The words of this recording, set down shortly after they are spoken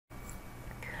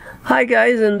Hi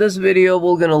guys, in this video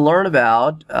we're going to learn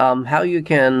about how you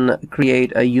can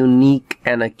create a unique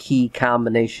and a key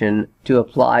combination to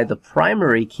apply the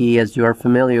primary key as you are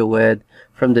familiar with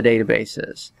from the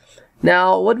databases.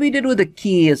 Now what we did with the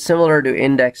key is similar to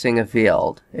indexing a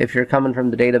field if you're coming from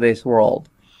the database world.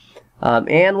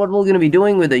 And what we're going to be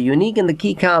doing with the unique and the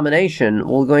key combination,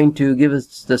 we're going to give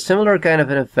us the similar kind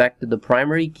of an effect that the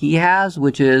primary key has,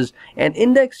 which is an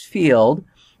index field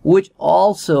which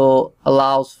also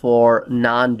allows for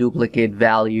non-duplicate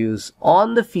values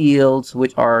on the fields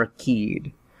which are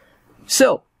keyed.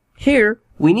 So here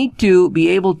we need to be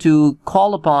able to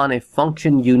call upon a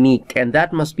function unique, and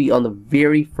that must be on the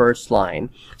very first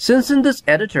line. Since in this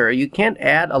editor you can't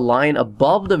add a line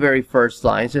above the very first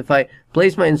line, so if I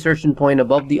place my insertion point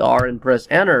above the R and press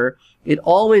enter, it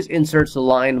always inserts a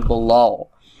line below.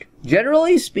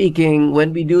 Generally speaking,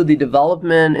 when we do the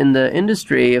development in the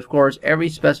industry, of course, every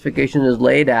specification is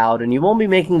laid out, and you won't be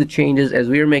making the changes as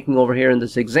we are making over here in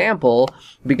this example,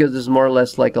 because this is more or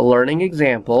less like a learning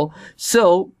example.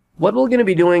 So what we're going to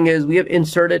be doing is we have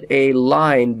inserted a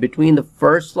line between the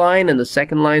first line and the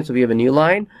second line, so we have a new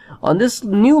line. On this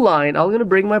new line, I'm going to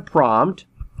bring my prompt,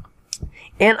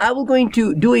 and I will going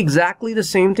to do exactly the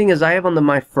same thing as I have on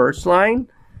my first line,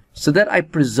 so that I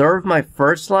preserve my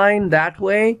first line that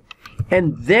way.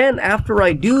 And then after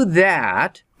I do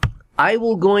that, I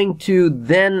will going to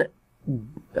then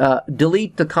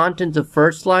delete the contents of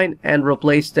first line and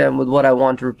replace them with what I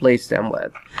want to replace them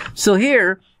with. So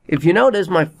here, if you notice,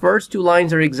 my first two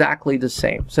lines are exactly the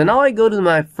same. So now I go to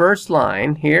my first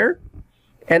line here,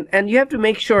 and you have to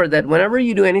make sure that whenever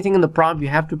you do anything in the prompt, you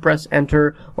have to press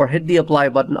enter or hit the apply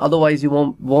button, otherwise you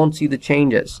won't see the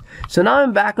changes. So now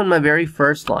I'm back on my very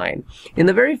first line. In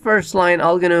the very first line,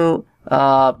 I'm going to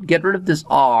get rid of this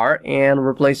R and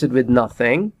replace it with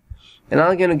nothing. And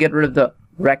I'm going to get rid of the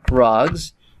rect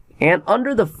rugs. And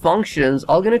under the functions,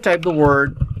 I'm going to type the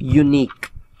word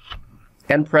unique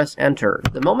and press enter.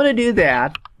 The moment I do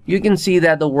that, you can see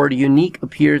that the word unique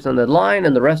appears on the line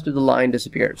and the rest of the line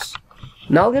disappears.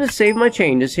 Now I'm going to save my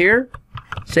changes here.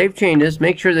 Save changes.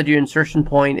 Make sure that your insertion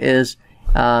point is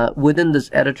within this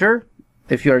editor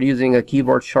if you are using a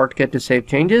keyboard shortcut to save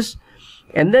changes.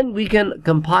 And then we can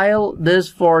compile this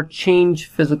for change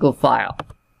physical file.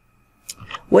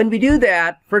 When we do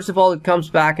that, first of all, it comes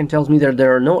back and tells me that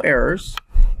there are no errors.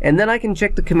 And then I can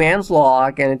check the commands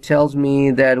log, and it tells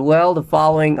me that, well, the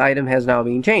following item has now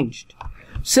been changed.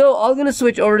 So I'm going to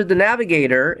switch over to the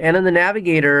navigator, and in the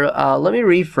navigator, let me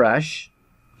refresh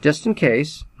just in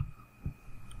case.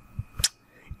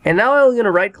 And now I'm going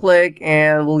to right click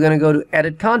and we're going to go to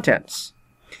edit contents.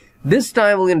 This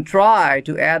time we're going to try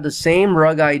to add the same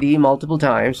rug ID multiple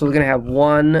times. So we're going to have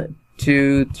 1,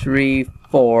 2, 3,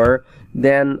 4.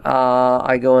 Then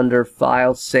I go under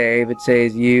file save. It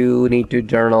says you need to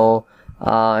journal.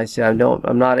 I say I'm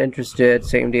not interested.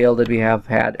 Same deal that we have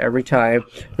had every time.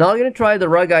 Now I'm going to try the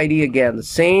rug ID again. The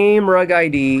same rug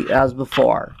ID as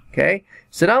before. Okay.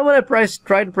 So now when I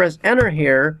try to press enter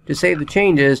here to save the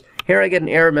changes, here I get an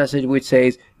error message which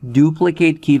says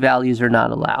duplicate key values are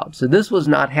not allowed. So this was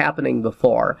not happening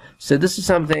before. So this is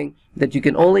something that you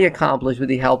can only accomplish with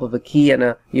the help of a key and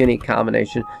a unique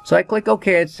combination. So I click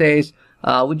OK. It says,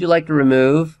 would you like to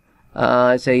remove?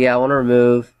 I say, yeah, I want to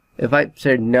remove. If I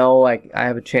said no, I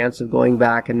have a chance of going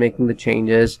back and making the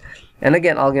changes. And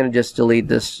again, I'm going to just delete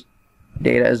this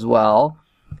data as well.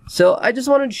 So I just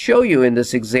wanted to show you in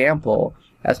this example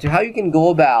as to how you can go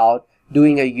about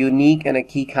doing a unique and a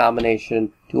key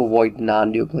combination to avoid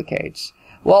non-duplicates.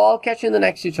 Well, I'll catch you in the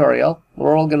next tutorial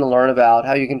where we're all going to learn about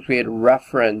how you can create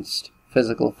referenced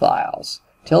physical files.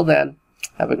 Till then,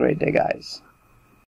 have a great day, guys.